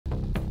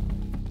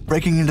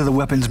Breaking into the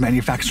weapons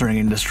manufacturing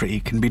industry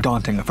can be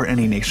daunting for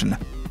any nation,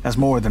 as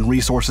more than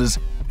resources,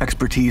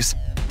 expertise,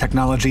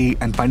 technology,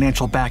 and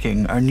financial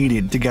backing are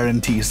needed to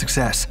guarantee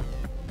success.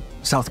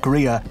 South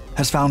Korea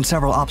has found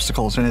several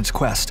obstacles in its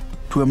quest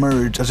to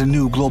emerge as a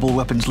new global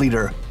weapons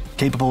leader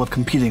capable of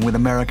competing with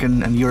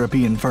American and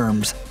European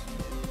firms.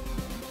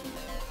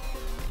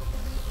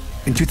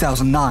 In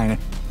 2009,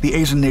 the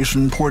Asian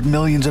nation poured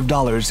millions of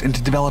dollars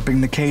into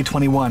developing the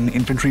K21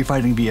 Infantry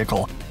Fighting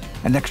Vehicle,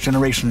 a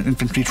next-generation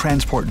infantry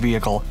transport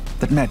vehicle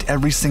that met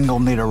every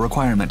single NATO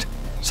requirement,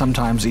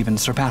 sometimes even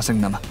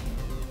surpassing them.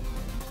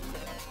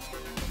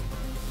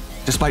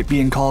 Despite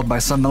being called by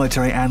some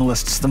military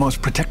analysts the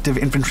most protective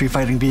infantry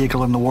fighting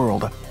vehicle in the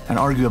world, and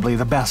arguably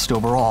the best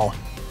overall,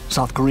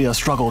 South Korea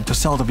struggled to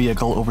sell the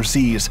vehicle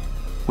overseas,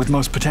 with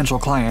most potential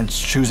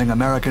clients choosing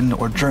American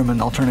or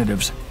German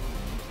alternatives.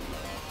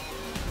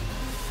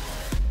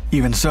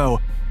 Even so,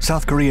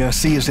 South Korea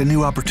seized a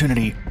new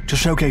opportunity to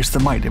showcase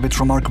the might of its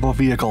remarkable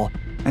vehicle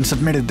and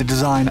submitted the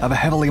design of a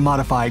heavily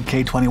modified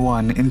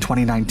K21 in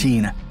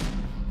 2019.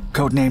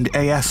 Codenamed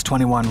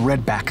AS-21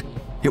 Redback,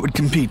 it would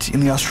compete in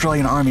the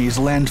Australian Army's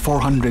Land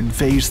 400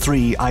 Phase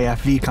 3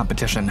 IFV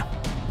competition.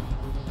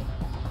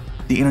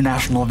 The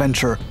international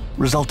venture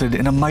resulted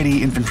in a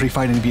mighty infantry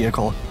fighting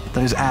vehicle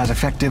that is as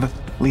effective,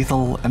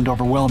 lethal, and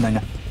overwhelming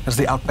as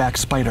the Outback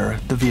Spider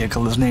the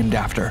vehicle is named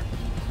after.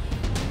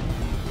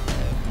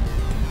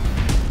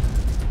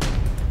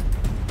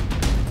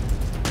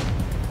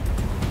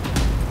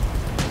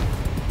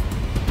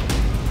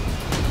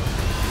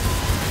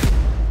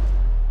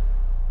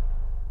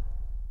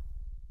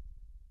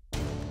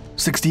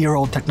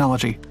 "60-year-old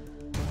technology."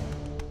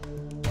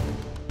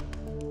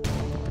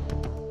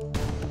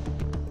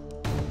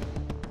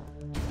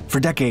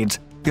 For decades,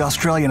 the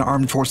Australian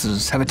Armed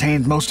Forces have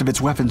attained most of its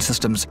weapon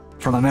systems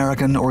from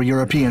American or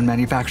European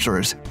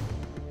manufacturers.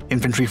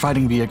 Infantry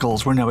fighting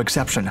vehicles were no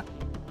exception,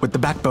 with the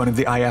backbone of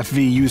the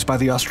IFV used by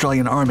the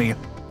Australian Army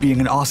being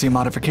an Aussie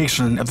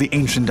modification of the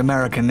ancient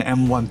American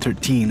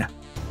M113.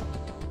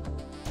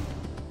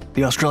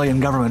 The Australian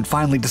government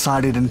finally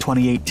decided in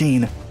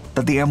 2018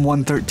 that the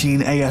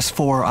M113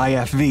 AS4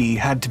 IFV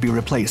had to be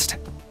replaced.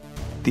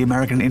 The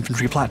American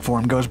infantry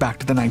platform goes back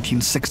to the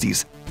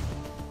 1960s,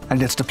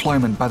 and its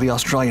deployment by the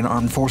Australian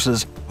Armed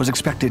Forces was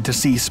expected to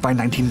cease by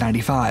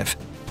 1995.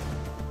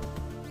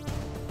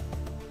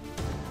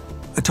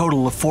 A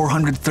total of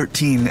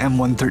 413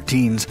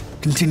 M113s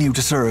continue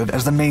to serve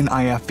as the main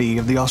IFV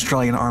of the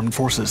Australian Armed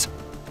Forces,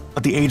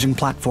 but the aging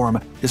platform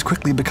is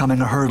quickly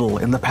becoming a hurdle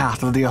in the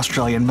path of the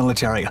Australian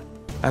military,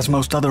 as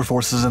most other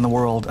forces in the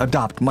world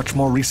adopt much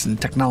more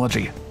recent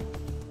technology.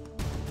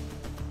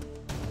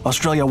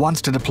 Australia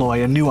wants to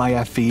deploy a new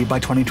IFV by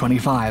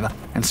 2025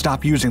 and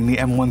stop using the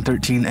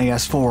M113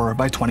 AS4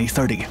 by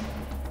 2030.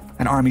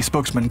 An Army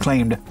spokesman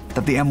claimed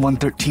that the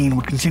M113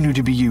 would continue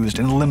to be used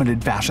in a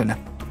limited fashion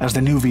as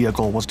the new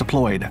vehicle was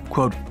deployed.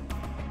 Quote,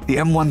 "The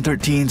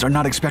M113s are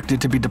not expected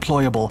to be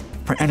deployable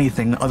for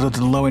anything other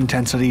than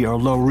low-intensity or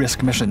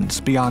low-risk missions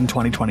beyond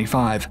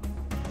 2025.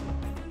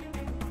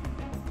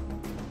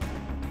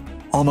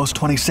 Almost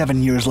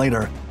 27 years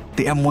later,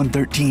 the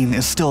M113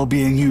 is still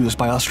being used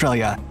by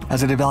Australia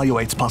as it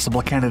evaluates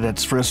possible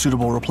candidates for a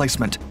suitable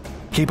replacement,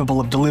 capable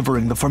of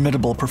delivering the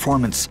formidable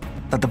performance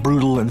that the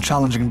brutal and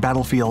challenging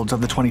battlefields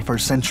of the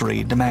 21st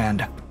century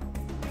demand.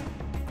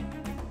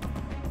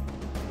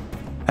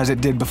 As it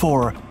did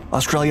before,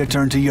 Australia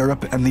turned to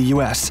Europe and the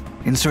US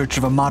in search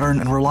of a modern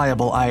and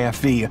reliable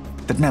IFV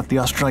that met the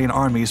Australian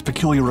Army's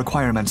peculiar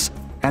requirements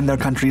and their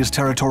country's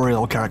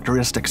territorial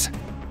characteristics.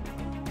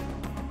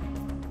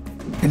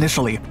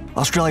 Initially,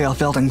 Australia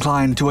felt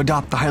inclined to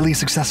adopt the highly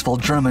successful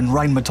German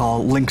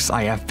Rheinmetall Lynx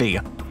IFV,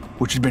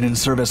 which had been in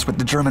service with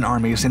the German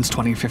Army since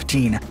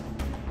 2015.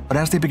 But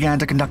as they began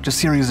to conduct a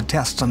series of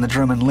tests on the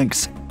German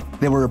Lynx,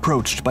 they were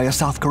approached by a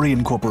South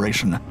Korean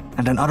corporation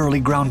and an utterly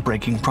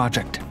groundbreaking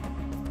project.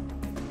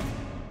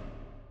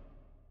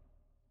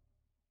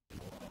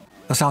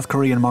 A South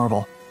Korean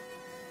marvel.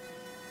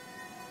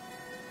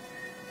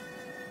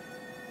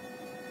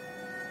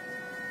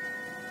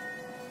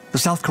 The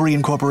South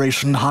Korean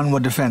corporation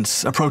Hanwha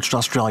Defense approached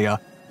Australia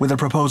with a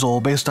proposal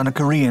based on a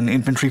Korean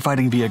infantry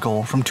fighting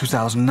vehicle from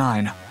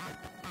 2009.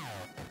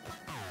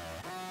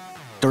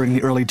 During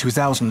the early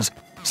 2000s,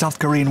 South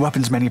Korean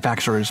weapons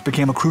manufacturers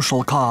became a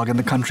crucial cog in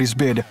the country's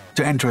bid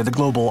to enter the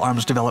global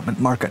arms development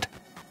market.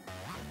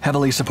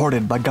 Heavily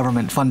supported by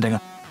government funding,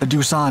 the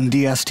Doosan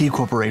DST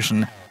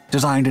Corporation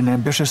designed an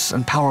ambitious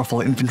and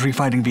powerful infantry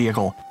fighting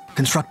vehicle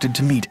constructed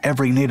to meet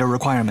every NATO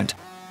requirement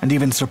and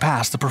even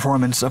surpass the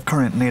performance of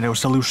current NATO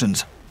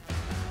solutions.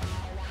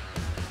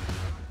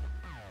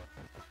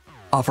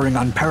 Offering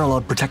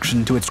unparalleled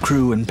protection to its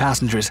crew and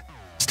passengers,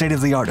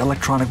 state-of-the-art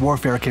electronic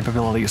warfare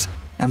capabilities,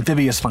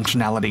 amphibious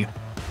functionality,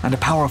 and a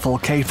powerful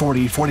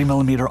K40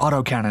 40mm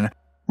autocannon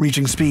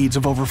reaching speeds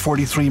of over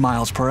 43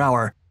 miles per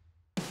hour,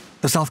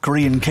 the South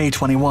Korean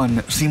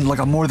K21 seemed like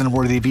a more than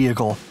worthy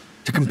vehicle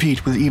to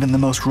compete with even the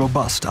most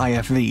robust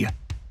IFV.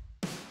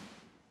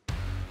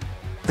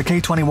 The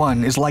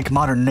K21 is like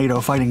modern NATO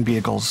fighting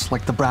vehicles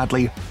like the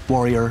Bradley,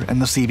 Warrior,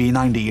 and the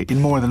CV-90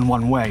 in more than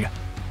one way.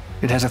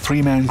 It has a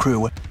 3-man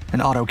crew, an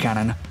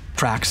autocannon,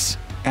 tracks,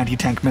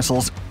 anti-tank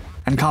missiles,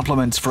 and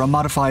complements for a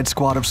modified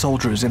squad of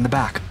soldiers in the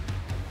back.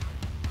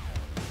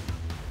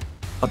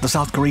 But the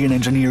South Korean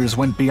engineers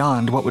went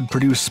beyond what would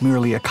produce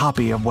merely a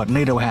copy of what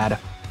NATO had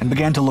and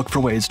began to look for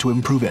ways to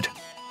improve it.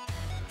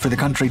 For the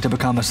country to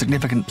become a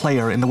significant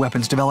player in the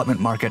weapons development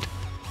market,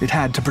 it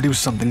had to produce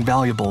something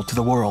valuable to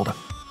the world.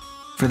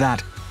 For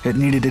that, it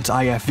needed its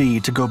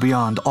IFV to go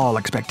beyond all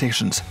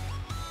expectations.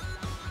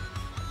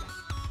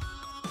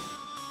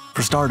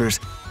 For starters,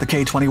 the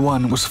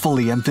K21 was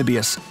fully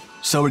amphibious,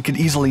 so it could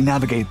easily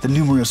navigate the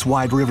numerous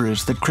wide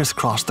rivers that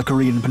crisscross the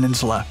Korean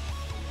peninsula.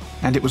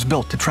 And it was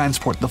built to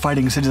transport the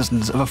fighting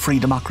citizens of a free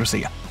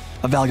democracy,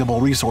 a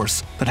valuable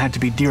resource that had to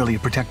be dearly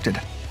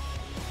protected.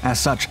 As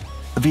such,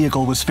 the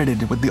vehicle was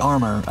fitted with the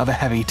armor of a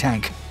heavy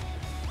tank.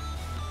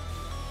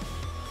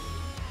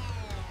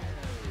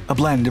 A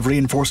blend of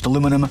reinforced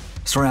aluminum,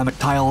 ceramic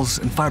tiles,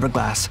 and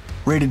fiberglass,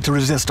 rated to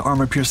resist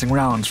armor-piercing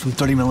rounds from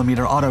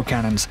 30mm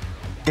autocannons,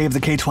 gave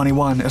the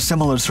K21 a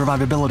similar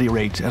survivability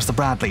rate as the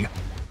Bradley,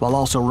 while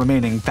also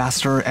remaining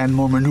faster and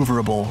more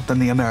maneuverable than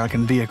the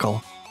American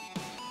vehicle.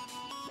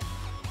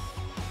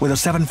 With a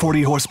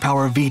 740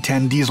 horsepower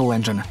V10 diesel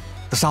engine,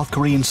 the South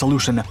Korean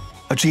solution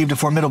achieved a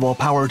formidable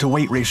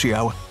power-to-weight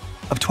ratio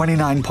of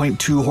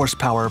 29.2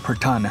 horsepower per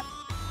ton.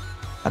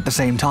 At the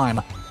same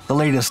time, the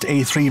latest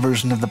A3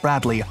 version of the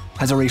Bradley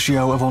has a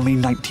ratio of only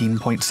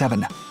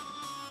 19.7.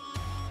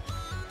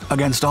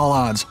 Against all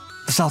odds,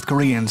 the South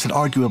Koreans had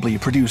arguably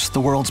produced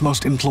the world's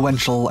most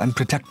influential and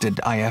protected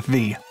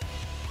IFV.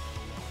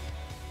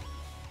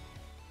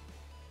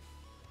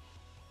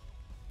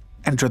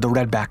 Enter the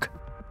Redback.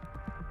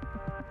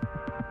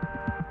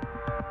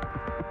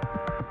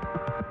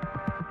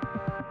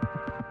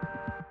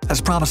 As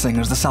promising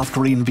as the South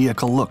Korean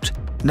vehicle looked,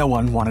 no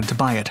one wanted to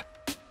buy it.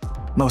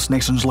 Most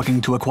nations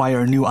looking to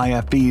acquire new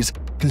IFVs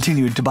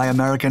continued to buy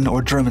American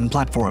or German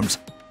platforms,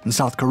 and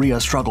South Korea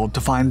struggled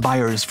to find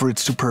buyers for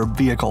its superb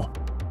vehicle.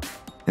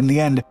 In the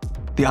end,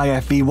 the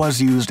IFV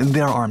was used in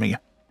their army,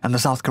 and the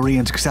South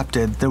Koreans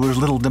accepted there was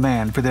little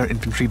demand for their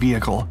infantry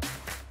vehicle.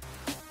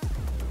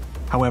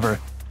 However,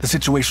 the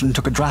situation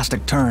took a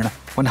drastic turn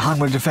when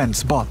Hanwha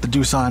Defense bought the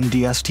Doosan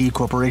DST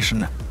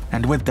Corporation,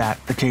 and with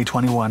that, the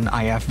K21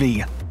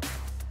 IFV.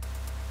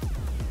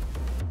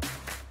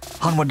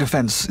 Hanwha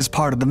Defense is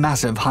part of the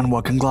massive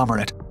Hanwha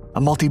conglomerate,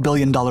 a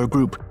multi-billion-dollar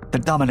group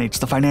that dominates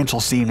the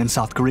financial scene in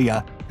South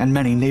Korea and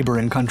many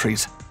neighboring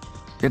countries.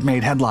 It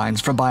made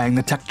headlines for buying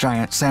the tech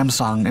giant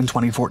Samsung in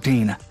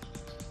 2014.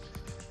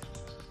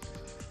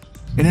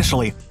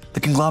 Initially,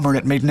 the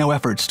conglomerate made no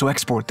efforts to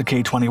export the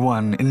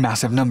K21 in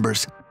massive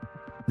numbers.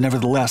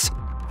 Nevertheless,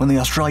 when the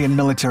Australian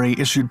military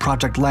issued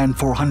Project Land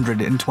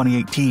 400 in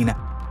 2018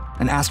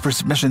 and asked for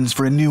submissions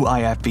for a new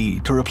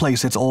IFV to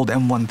replace its old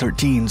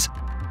M113s,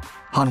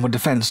 Hanwha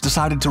Defense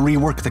decided to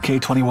rework the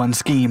K21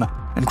 scheme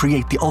and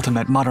create the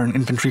ultimate modern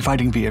infantry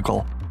fighting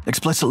vehicle,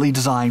 explicitly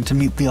designed to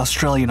meet the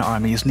Australian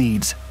Army's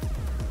needs.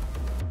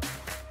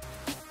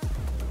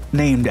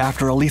 Named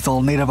after a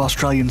lethal native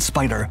Australian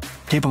spider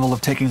capable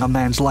of taking a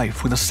man's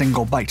life with a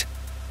single bite,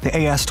 the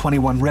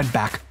AS-21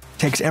 Redback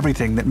takes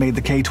everything that made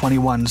the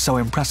K21 so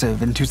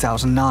impressive in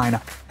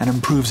 2009 and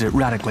improves it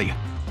radically.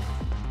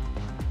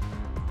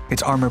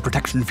 Its armor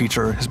protection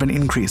feature has been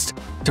increased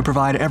to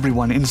provide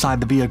everyone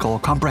inside the vehicle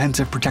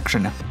comprehensive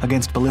protection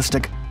against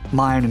ballistic,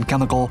 mine and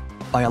chemical,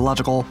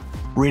 biological,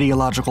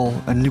 radiological,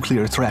 and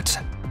nuclear threats.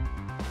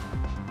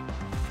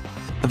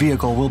 The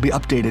vehicle will be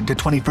updated to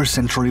 21st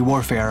century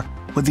warfare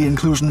with the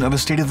inclusion of a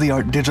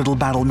state-of-the-art digital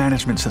battle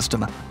management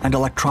system and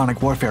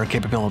electronic warfare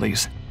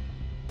capabilities.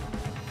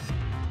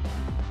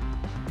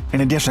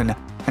 In addition,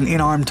 an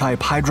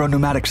in-arm-type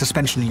hydro-pneumatic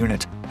suspension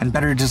unit and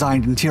better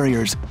designed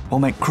interiors will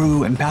make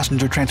crew and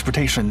passenger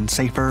transportation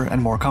safer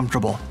and more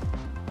comfortable.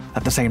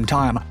 At the same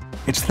time,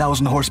 its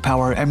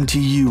 1,000-horsepower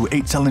MTU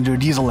 8-cylinder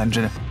diesel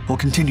engine will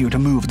continue to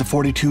move the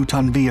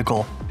 42-ton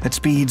vehicle at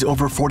speeds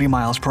over 40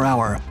 miles per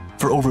hour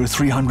for over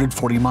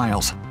 340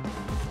 miles.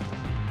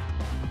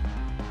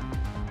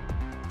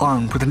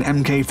 Armed with an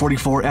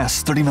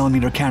Mk-44S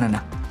 30mm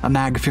cannon, a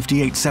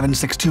Mag-58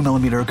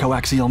 7.62mm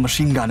coaxial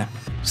machine gun,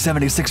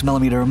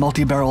 76mm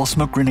multi-barrel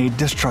smoke grenade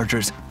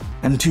dischargers,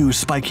 and 2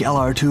 Spike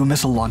LR-2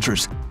 missile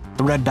launchers,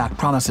 the Redback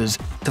promises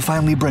to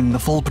finally bring the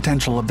full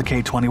potential of the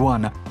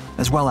K21,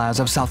 as well as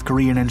of South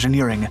Korean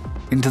engineering,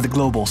 into the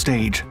global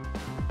stage.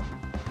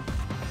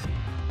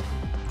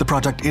 The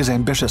project is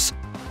ambitious,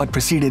 but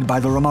preceded by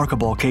the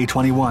remarkable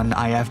K21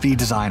 IFV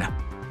design.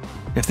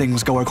 If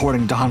things go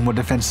according to Hanwha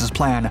Defense's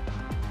plan,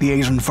 the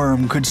Asian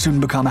firm could soon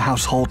become a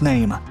household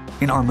name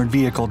in armored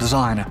vehicle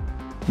design,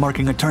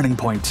 marking a turning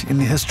point in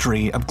the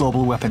history of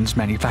global weapons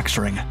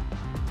manufacturing.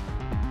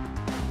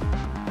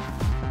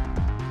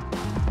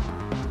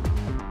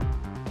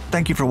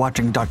 Thank you for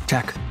watching Dark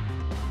Tech.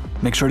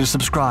 Make sure to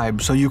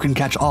subscribe so you can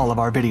catch all of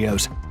our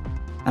videos.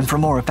 And for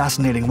more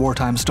fascinating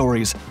wartime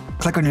stories,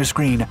 Click on your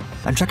screen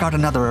and check out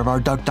another of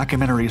our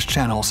Documentaries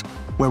channels,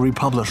 where we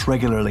publish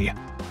regularly.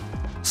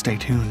 Stay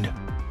tuned.